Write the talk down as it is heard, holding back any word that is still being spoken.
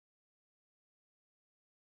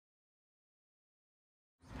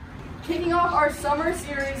kicking off our summer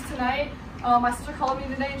series tonight. My sister called me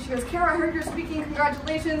today and she goes, Cara, I heard you're speaking,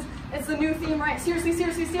 congratulations. It's the new theme, right? Seriously,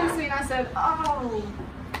 seriously, seriously. And I said, oh,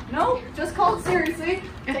 no, just call it seriously.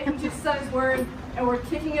 Taking Jesus at his word, and we're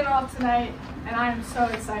kicking it off tonight, and I am so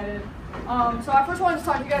excited. So I first wanted to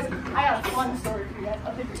talk to you guys. I got a fun story for you guys.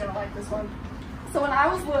 I think you're gonna like this one. So when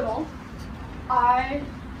I was little,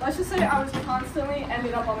 let's just say I was constantly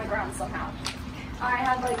ended up on the ground somehow. I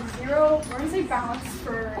had like zero, we're gonna say balance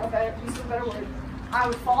for a better word. I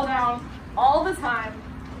would fall down all the time,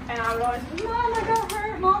 and I would always, Mom, I got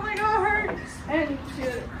hurt, Mom, I got hurt. And she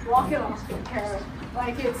would walk it off with Cara,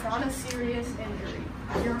 like it's not a serious injury,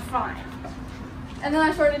 you're fine. And then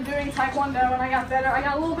I started doing Taekwondo, and I got better. I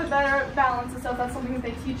got a little bit better at balance and stuff. That's something that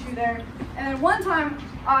they teach you there. And then one time,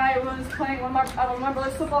 I was playing one of my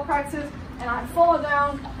brother's football practices, and I fall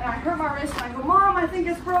down, and I hurt my wrist, and I go, Mom, I think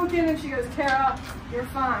it's broken. And she goes, Cara, you're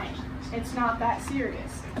fine. It's not that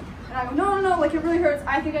serious. And I go, no, like it really hurts.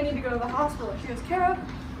 I think I need to go to the hospital. She goes, Cara,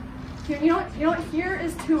 you know what? Here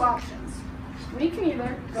is two options. We can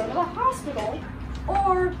either go to the hospital,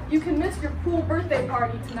 or you can miss your pool birthday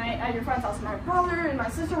party tonight at your friend's house. My brother and my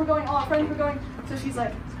sister were going, all our friends were going. So she's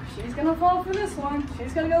like, she's gonna fall for this one.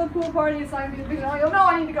 She's gonna go to the pool party. It's not gonna be a big deal. I go, no,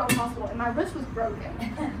 I need to go to the hospital. And my wrist was broken.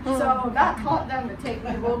 So that taught them to take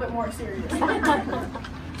me a little bit more seriously.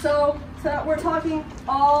 So we're talking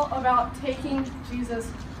all about taking Jesus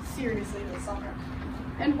seriously this summer.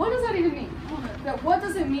 And what does that even mean? What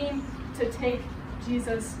does it mean to take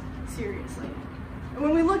Jesus seriously? And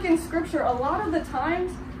when we look in scripture, a lot of the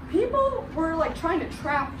times, people were like trying to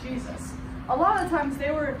trap Jesus. A lot of times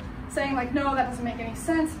they were saying like, no, that doesn't make any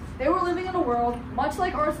sense. They were living in a world, much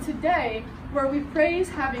like ours today, where we praise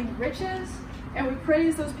having riches, and we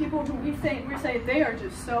praise those people who we say they are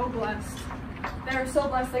just so blessed. They're so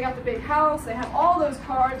blessed. They got the big house, they have all those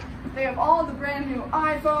cars, they have all the brand new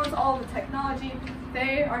iPhones, all the technology.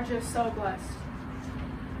 They are just so blessed.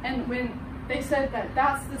 And when they said that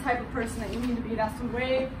that's the type of person that you need to be, that's the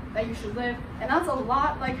way that you should live, and that's a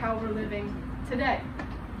lot like how we're living today.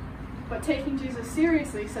 But taking Jesus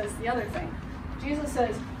seriously says the other thing. Jesus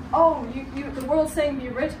says, oh, the world's saying be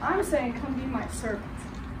rich, I'm saying come be my servant.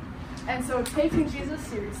 And so taking Jesus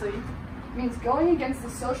seriously means going against the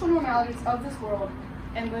social normalities of this world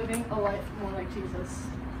and living a life more like Jesus.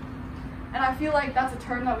 And I feel like that's a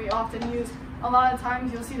term that we often use. A lot of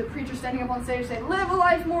times you'll see the preacher standing up on stage say, live a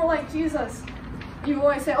life more like Jesus. You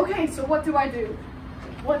always say, okay, so what do I do?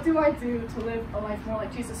 What do I do to live a life more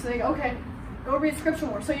like Jesus? So they go, okay, go read scripture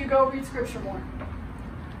more. So you go read scripture more.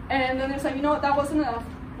 And then they're saying, you know what, that wasn't enough.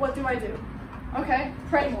 What do I do? Okay,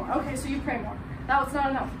 pray more. Okay, so you pray more. That was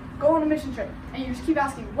not enough. Go on a mission trip. And you just keep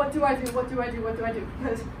asking, what do I do? What do I do? What do I do?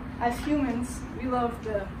 Because as humans, we love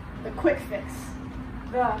the quick fix.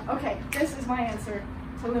 Okay, this is my answer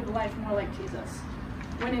to live a life more like Jesus.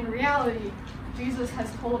 When in reality, Jesus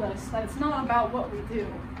has told us that it's not about what we do,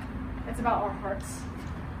 it's about our hearts.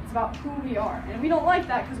 It's about who we are. And we don't like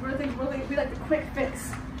that because we like the quick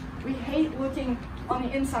fix. We hate looking on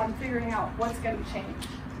the inside and figuring out what's going to change.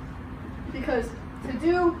 Because to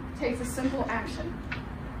do takes a simple action,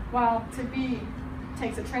 while to be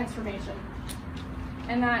takes a transformation.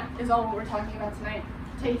 And that is all what we're talking about tonight.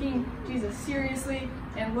 Taking Jesus seriously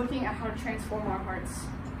and looking at how to transform our hearts.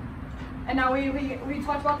 And now we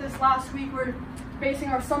talked about this last week. We're basing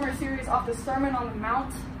our summer series off the Sermon on the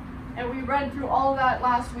Mount. And we read through all of that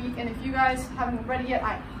last week. And if you guys haven't read it yet,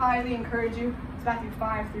 I highly encourage you. It's Matthew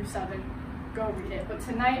 5 through 7. Go read it. But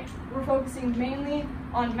tonight, we're focusing mainly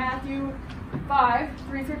on Matthew 5,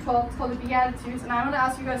 3 through 12. It's called the Beatitudes. And I'm going to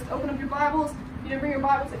ask you guys to open up your Bibles. You need to bring your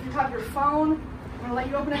Bibles. If you have your phone, I'm going to let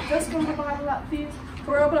you open it. Just go to the Bible app, please.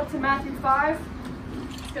 So we're open up to Matthew 5.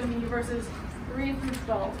 It's going to be verses 3 through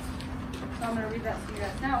 12. So I'm going to read that to you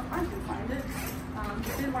guys now if I can find it.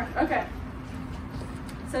 Okay.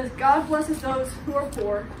 It says, God blesses those who are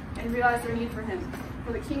poor and realize their need for him,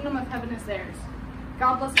 for the kingdom of heaven is theirs.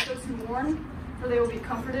 God blesses those who mourn, for they will be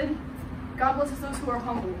comforted. God blesses those who are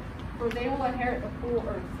humble, for they will inherit the whole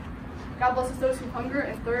earth. God blesses those who hunger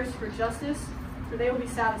and thirst for justice, for they will be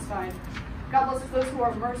satisfied. God blesses those who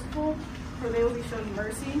are merciful, for they will be shown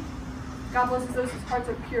mercy. God blesses those whose hearts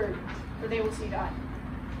are pure, for they will see God.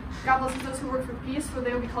 God blesses those who work for peace, for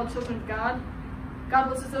they will be called children of God. God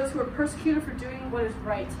blesses those who are persecuted for doing what is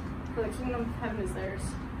right, for the kingdom of heaven is theirs.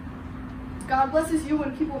 God blesses you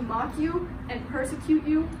when people mock you and persecute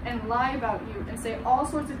you and lie about you and say all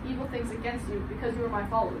sorts of evil things against you because you are my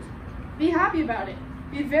followers. Be happy about it.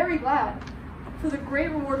 Be very glad, for the great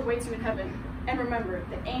reward awaits you in heaven. And remember,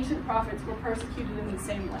 the ancient prophets were persecuted in the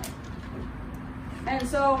same way. And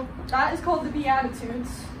so that is called the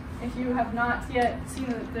Beatitudes. If you have not yet seen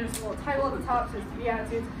it, there's a little title at the top, says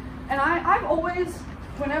Beatitudes. And I've always,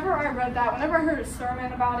 whenever I read that, whenever I heard a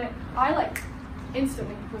sermon about it, I like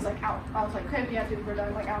instantly was like out. I was like, okay, Beatitudes, we're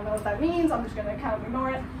done. Like, I don't know what that means. I'm just gonna kind of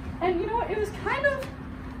ignore it. And you know what? It was kind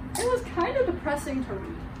of depressing to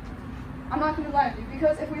read. I'm not gonna lie to you,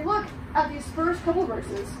 because if we look at these first couple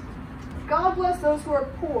verses, God bless those who are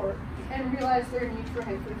poor and realize their need for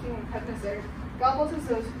Him, for the kingdom of heaven is theirs. God blesses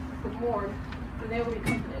those who mourn, and they will be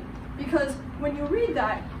comforted. Because when you read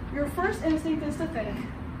that, your first instinct is to think,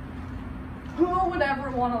 who would ever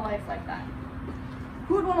want a life like that?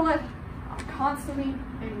 Who would want a life constantly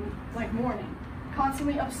in like mourning,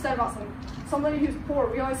 constantly upset about something? Somebody who's poor.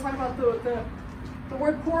 We always talk about the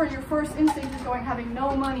word poor, and your first instinct is going having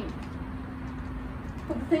no money.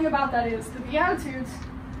 But the thing about that is, the Beatitudes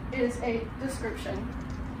is a description,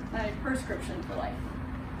 not a prescription for life.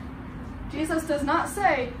 Jesus does not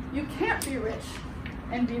say, you can't be rich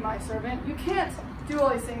and be my servant. You can't do all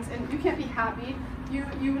these things and you can't be happy.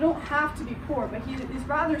 You don't have to be poor. But he is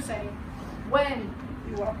rather saying, when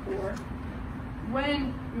you are poor,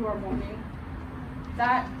 when you are mourning,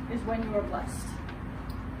 that is when you are blessed.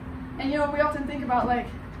 And you know, we often think about like,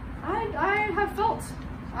 I have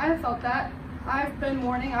felt that. I've been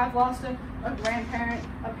mourning. I've lost a grandparent,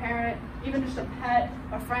 a parent, even just a pet.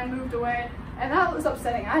 A friend moved away, and that was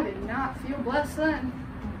upsetting. I did not feel blessed then.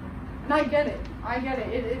 And I get it.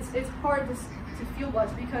 It's hard to feel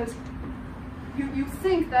blessed, because you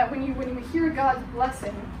think that when you hear God's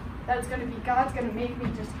blessing, that it's going to be God's going to make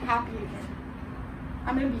me just happy again.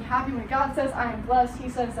 I'm going to be happy when God says I am blessed. He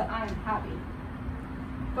says that I am happy.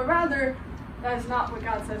 But rather, that is not what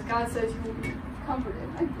God says. God says you will be comforted.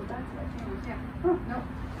 I can go back to that. Oh, no.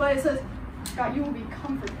 But it says, God, you will be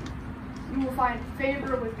comforted. You will find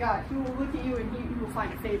favor with God. He will look at you and you will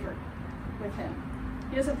find favor with Him.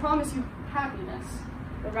 He doesn't promise you happiness,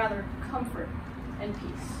 but rather comfort and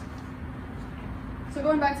peace. So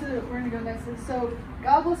going back to we're going to go next. So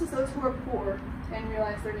God blesses those who are poor and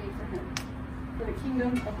realize their need for Him. For the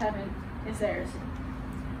kingdom of heaven is theirs.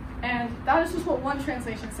 And that is just what one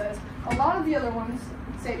translation says. A lot of the other ones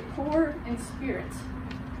say poor in spirit.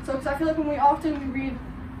 So because I feel like when we read,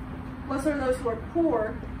 blessed are those who are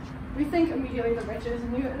poor, we think immediately the riches.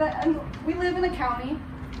 And we live in a county,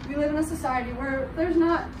 we live in a society where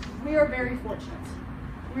we are very fortunate.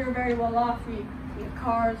 We are very well off. We have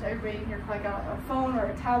cars, everybody here probably got a phone or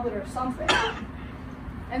a tablet or something.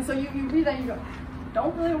 And so you read that and you go, I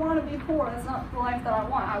don't really want to be poor. That's not the life that I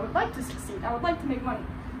want. I would like to succeed. I would like to make money.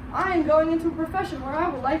 I am going into a profession where I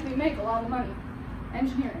will likely make a lot of money.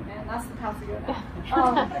 Engineering, man, that's the path to go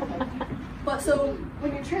down. But so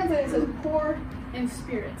when you translate it, it says poor in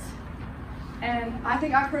spirit. And I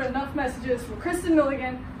think I've heard enough messages from Kristen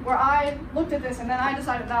Milligan where I looked at this and then I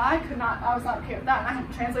decided that I was not okay with that, and I had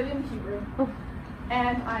to translate it in Hebrew.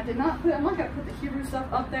 And I did not I'm not going to put the Hebrew stuff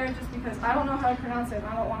up there just because I don't know how to pronounce it and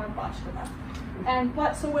I don't want to botch it up.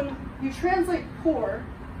 But so when you translate poor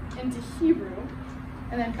into Hebrew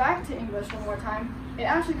and then back to English one more time, it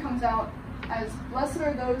actually comes out as blessed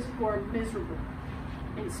are those who are miserable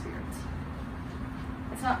in spirit.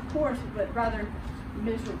 It's not poor, but rather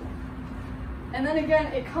miserable. And then again,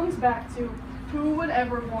 it comes back to who would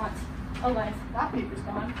ever want a life, that paper's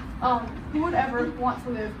gone, who would ever want to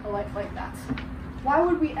live a life like that? Why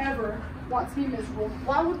would we ever want to be miserable?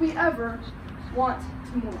 Why would we ever want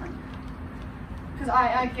to mourn? Because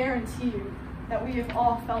I guarantee you that we have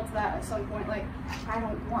all felt that at some point, like, I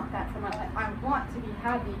don't want that for my life. I want to be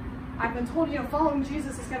happy. I've been told, following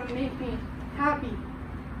Jesus is going to make me happy.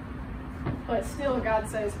 But still, God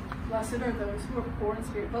says, blessed are those who are poor in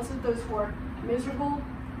spirit. Blessed are those who are miserable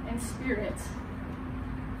in spirit,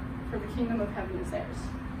 for the kingdom of heaven is theirs.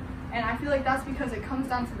 And I feel like that's because it comes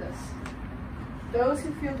down to this. Those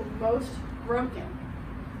who feel the most broken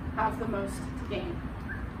have the most to gain.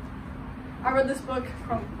 I read this book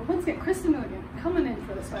from, once again, Kristen Milligan, coming in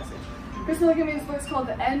for this message. Kristen Milligan made this book called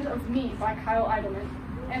The End of Me by Kyle Idleman.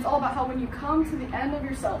 And it's all about how when you come to the end of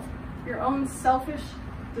yourself, your own selfish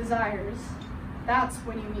desires, that's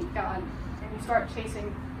when you meet God and you start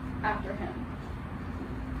chasing after Him.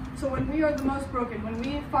 So when we are the most broken, when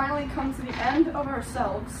we finally come to the end of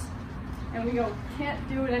ourselves and we go, can't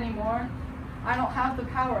do it anymore, I don't have the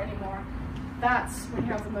power anymore, that's when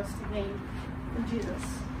you have the most to gain from Jesus.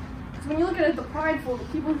 Because when you look at it, the prideful, the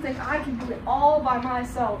people who think I can do it all by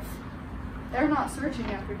myself, they're not searching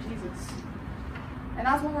after Jesus. And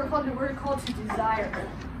that's what we're called to. We're called to desire.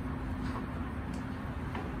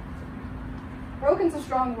 Broken's a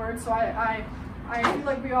strong word, so I feel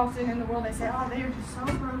like we often in the world, they say, oh, they are just so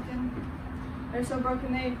broken. They're so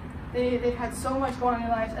broken. They've had so much going on in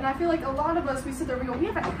their lives. And I feel like a lot of us, we sit there and we go, we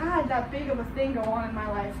haven't had that big of a thing go on in my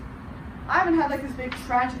life. I haven't had like this big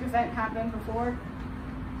tragic event happen before.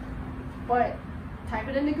 But type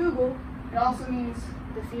it into Google. It also means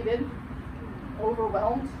defeated,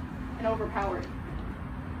 overwhelmed, and overpowered.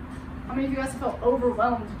 How many of you guys have felt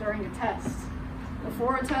overwhelmed during a test?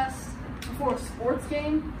 Before a test? Before a sports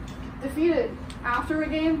game? Defeated after a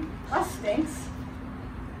game? That stinks.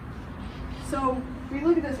 So we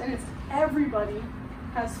look at this and it's everybody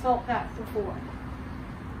has felt that before.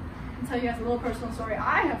 I'll tell you guys a little personal story.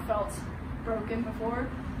 I have felt broken before.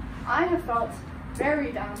 I have felt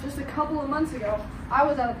very down. Just a couple of months ago, I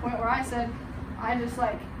was at a point where I said, I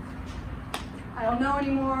don't know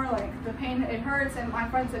anymore, like the pain, it hurts, and my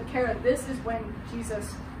friend said, Cara, this is when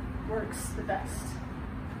Jesus works the best.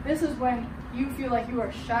 This is when you feel like you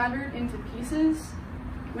are shattered into pieces.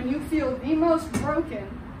 When you feel the most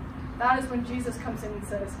broken, that is when Jesus comes in and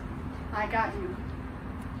says, I got you.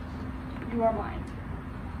 You are mine.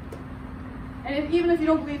 And even if you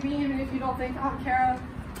don't believe me, even if you don't think, oh, Cara,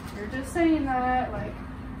 you're just saying that, like,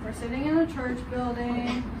 we're sitting in a church building,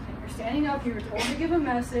 and you're standing up, you were told to give a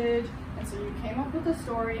message, and so you came up with a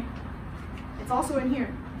story. It's also in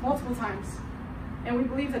here, multiple times. And we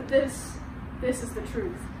believe that this is the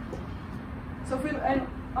truth. So and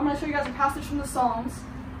I'm going to show you guys a passage from the Psalms.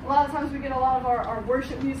 A lot of times we get a lot of our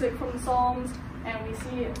worship music from the Psalms, and we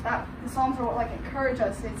see that the Psalms are what like encourage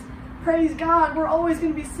us. It's praise God, we're always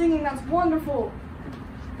going to be singing, that's wonderful.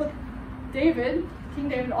 But King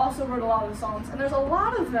David also wrote a lot of the Psalms, and there's a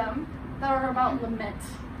lot of them that are about lament.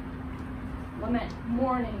 Lament,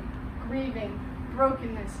 mourning, grieving,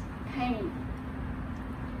 brokenness, pain.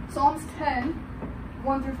 Psalms 10,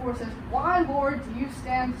 1-4 says, Why, Lord, do you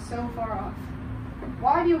stand so far off?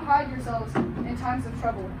 Why do you hide yourselves in times of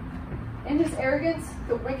trouble? In his arrogance,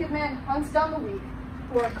 the wicked man hunts down the weak,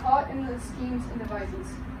 who are caught in the schemes and devices.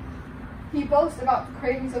 He boasts about the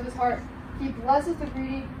cravings of his heart. He blesses the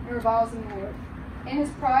greedy and reviles in the Lord. In his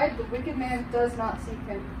pride, the wicked man does not seek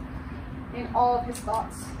him. In all of his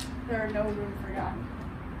thoughts, there are no room for God.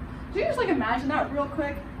 Do you just like imagine that real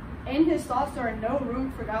quick? In his thoughts, there are no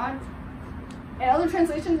room for God. In other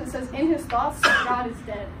translations, it says, in his thoughts, God is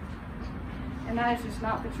dead. And that is just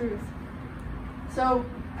not the truth. So,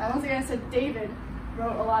 once again, I said David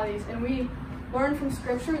wrote a lot of these. And we learn from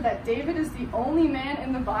Scripture that David is the only man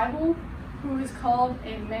in the Bible who is called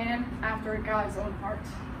a man after God's own heart.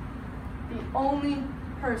 The only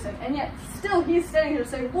person. And yet, still, he's standing here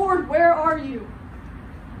saying, Lord, where are you?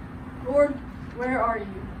 Lord, where are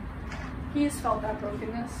you? He has felt that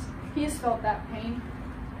brokenness. He has felt that pain.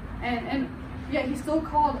 And yet, he's still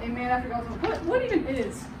called a man after God's own heart. What even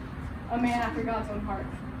is a man after God's own heart?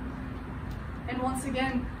 And once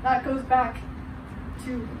again, that goes back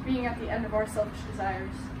to being at the end of our selfish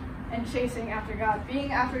desires and chasing after God.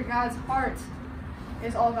 Being after God's heart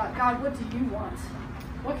is all about, God, what do you want?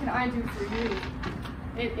 What can I do for you?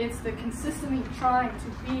 It's the consistently trying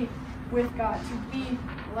to be with God, to be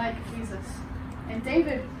like Jesus. And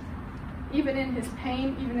David, even in his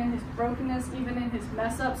pain, even in his brokenness, even in his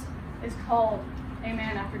mess-ups, is called a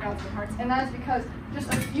man after God's own heart. And that is because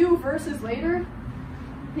just a few verses later,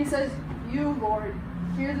 he says, You, Lord,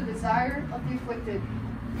 hear the desire of the afflicted.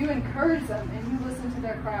 You encourage them and you listen to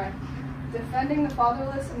their cry, defending the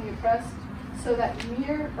fatherless and the oppressed, so that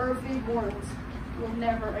mere earthly mortals will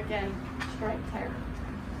never again strike terror.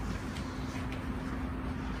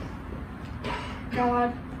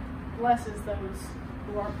 God blesses those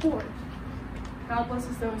who are poor. God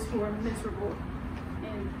blesses those who are miserable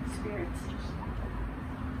in spirit.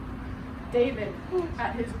 David,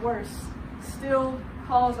 at his worst, still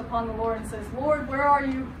calls upon the Lord and says, Lord, where are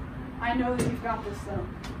you? I know that you've got this though.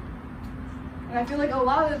 And I feel like a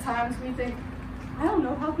lot of the times we think, I don't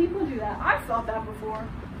know how people do that. I've thought that before.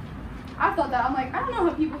 I've thought that. I'm like, I don't know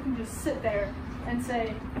how people can just sit there and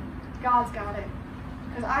say, God's got it.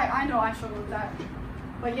 Because I know I struggle with that.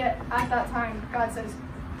 But yet, at that time, God says,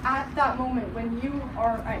 at that moment, when you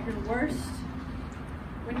are at your worst,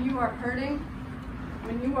 when you are hurting,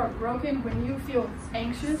 when you are broken, when you feel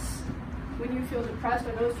anxious, when you feel depressed,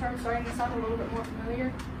 are those terms starting to sound a little bit more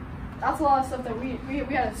familiar? That's a lot of stuff that we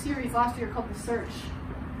had a series last year called The Search.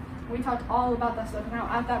 We talked all about that stuff. Now,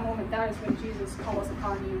 at that moment, that is when Jesus calls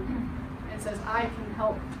upon you and says, I can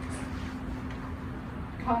help.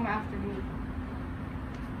 Come after me.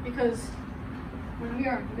 Because when we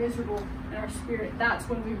are miserable in our spirit, that's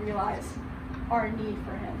when we realize our need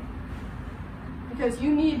for him. Because you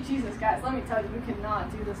need Jesus, guys. Let me tell you, you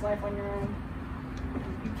cannot do this life on your own.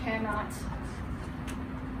 You cannot.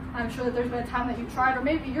 I'm sure that there's been a time that you tried, or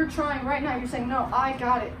maybe you're trying right now. You're saying, no, I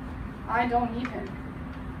got it. I don't need him.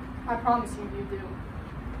 I promise you, you do.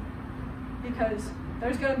 Because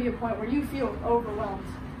there's going to be a point where you feel overwhelmed,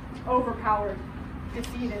 overpowered,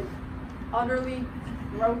 defeated, utterly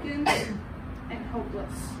broken, and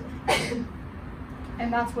hopeless.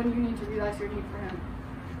 And that's when you need to realize your need for him.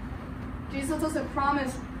 Jesus doesn't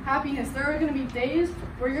promise happiness. There are going to be days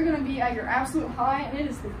where you're going to be at your absolute high, and it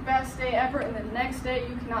is the best day ever, and the next day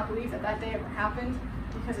you cannot believe that that day ever happened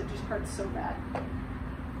because it just hurts so bad.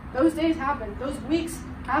 Those days happen. Those weeks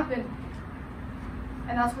happen.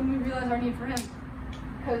 And that's when we realize our need for him.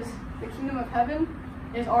 Because the kingdom of heaven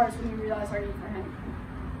is ours when we realize our need for him.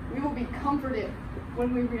 We will be comforted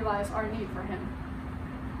when we realize our need for him.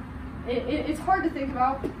 It's hard to think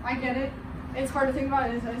about. I get it. It's hard to think about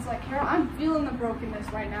it. It's like, Cara, I'm feeling the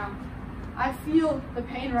brokenness right now. I feel the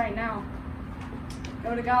pain right now.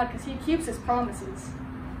 Go to God because he keeps his promises.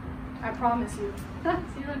 I promise you. See what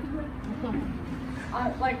I'm doing?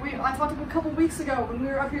 I talked a couple weeks ago when we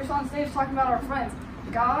were up here on stage talking about our friends.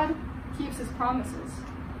 God keeps his promises.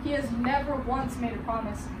 He has never once made a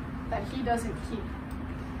promise that he doesn't keep.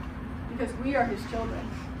 Because we are his children.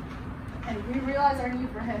 And if we realize our need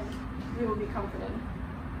for him, we will be comforted.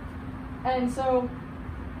 And so,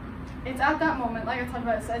 it's at that moment, like I talked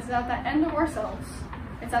about, it's at that end of ourselves.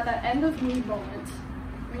 It's at that end of need moment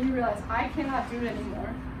when you realize, I cannot do it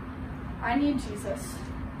anymore. I need Jesus.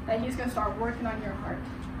 That he's going to start working on your heart.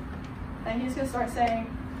 That he's going to start saying,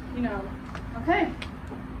 okay,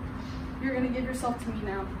 you're going to give yourself to me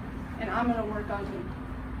now, and I'm going to work on you.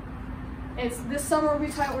 It's this summer we're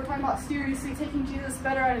talking about seriously taking Jesus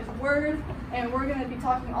better at his word, and we're going to be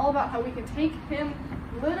talking all about how we can take him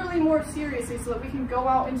literally more seriously so that we can go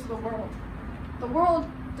out into the world. The world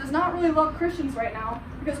does not really love Christians right now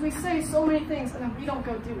because we say so many things and then we don't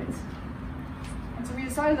go do it. And so we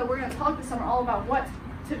decided that we're going to talk this summer all about what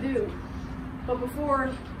to do. But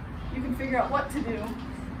before you can figure out what to do,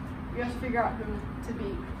 you have to figure out who to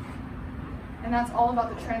be. And that's all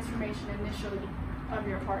about the transformation initially of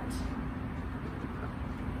your heart.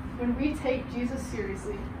 When we take Jesus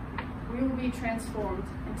seriously, we will be transformed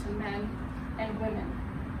into men and women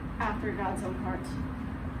after God's own heart.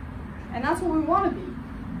 And that's what we want to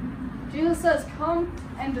be. Jesus says, come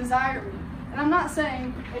and desire me. And I'm not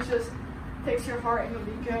saying it's just fix your heart and you'll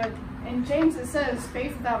be good. In James it says,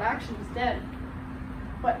 faith without action is dead.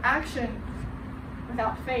 But action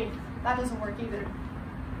without faith, that doesn't work either.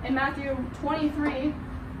 In Matthew 23,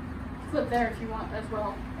 flip there if you want as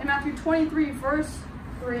well. In Matthew 23, verse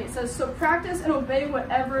 3, it says, so practice and obey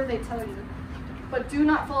whatever they tell you, but do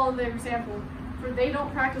not follow their example, for they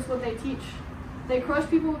don't practice what they teach. They crush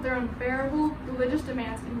people with their unbearable religious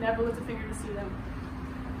demands and never lift a finger to see them.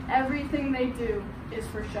 Everything they do is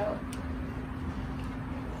for show.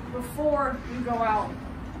 Before you go out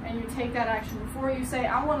and you take that action, before you say,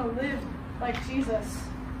 I want to live like Jesus,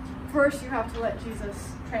 first you have to let Jesus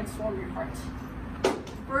transform your heart.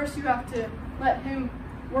 First you have to let him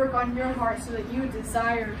work on your heart so that you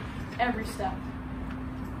desire every step.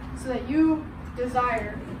 So that you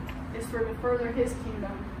desire is for to further his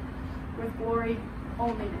kingdom with glory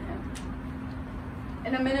only to him.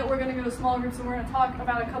 In a minute we're going to go to small groups and we're going to talk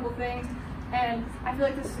about a couple things. And I feel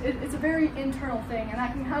like it's a very internal thing, and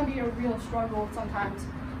that can kind of be a real struggle sometimes.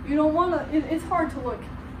 You don't want to, it's hard to look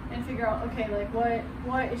and figure out, okay, like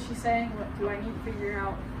what is she saying? What do I need to figure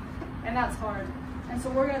out? And that's hard. And so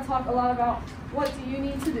we're going to talk a lot about what do you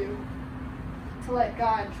need to do to let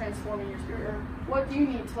God transform in your spirit, or what do you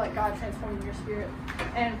need to let God transform in your spirit?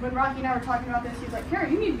 And when Rocky and I were talking about this, he was like, Cara,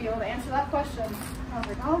 you need to be able to answer that question. I was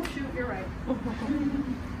like, oh shoot, you're right.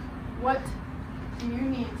 What do you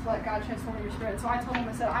need to let God transform in your spirit? So I told him,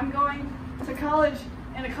 I said, I'm going to college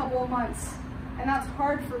in a couple of months, and that's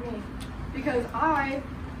hard for me because I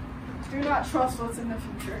do not trust what's in the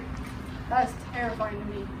future. That is terrifying to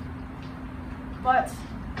me. But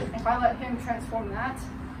if I let him transform that,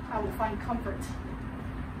 I will find comfort.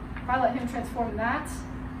 If I let him transform that,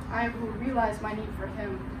 I will realize my need for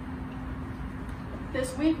him.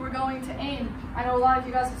 This week we're going to AIM. I know a lot of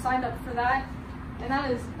you guys have signed up for that, and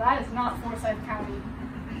that is not Forsyth County.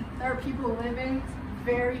 There are people living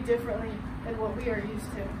very differently than what we are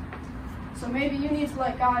used to. So maybe you need to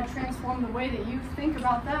let God transform the way that you think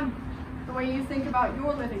about them, the way you think about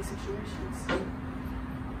your living situations.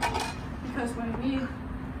 Because when we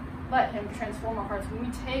let him transform our hearts, when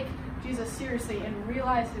we take Jesus seriously and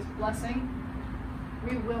realize his blessing,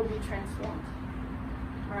 we will be transformed.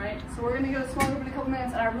 Alright, so we're going to go to small group in a couple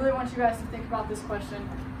minutes, and I really want you guys to think about this question.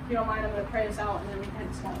 If you don't mind, I'm going to pray us out, and then we can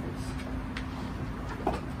head to small groups.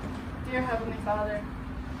 Dear Heavenly Father,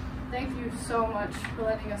 thank you so much for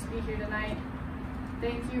letting us be here tonight.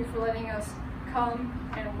 Thank you for letting us come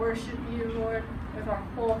and worship you, Lord. with our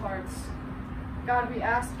whole hearts. God, we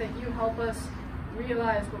ask that you help us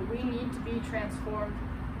realize what we need to be transformed,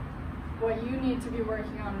 what you need to be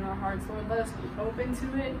working on in our hearts. Lord, let us be open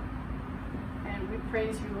to it, and we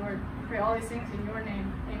praise you, Lord. We pray all these things in your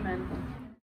name. Amen.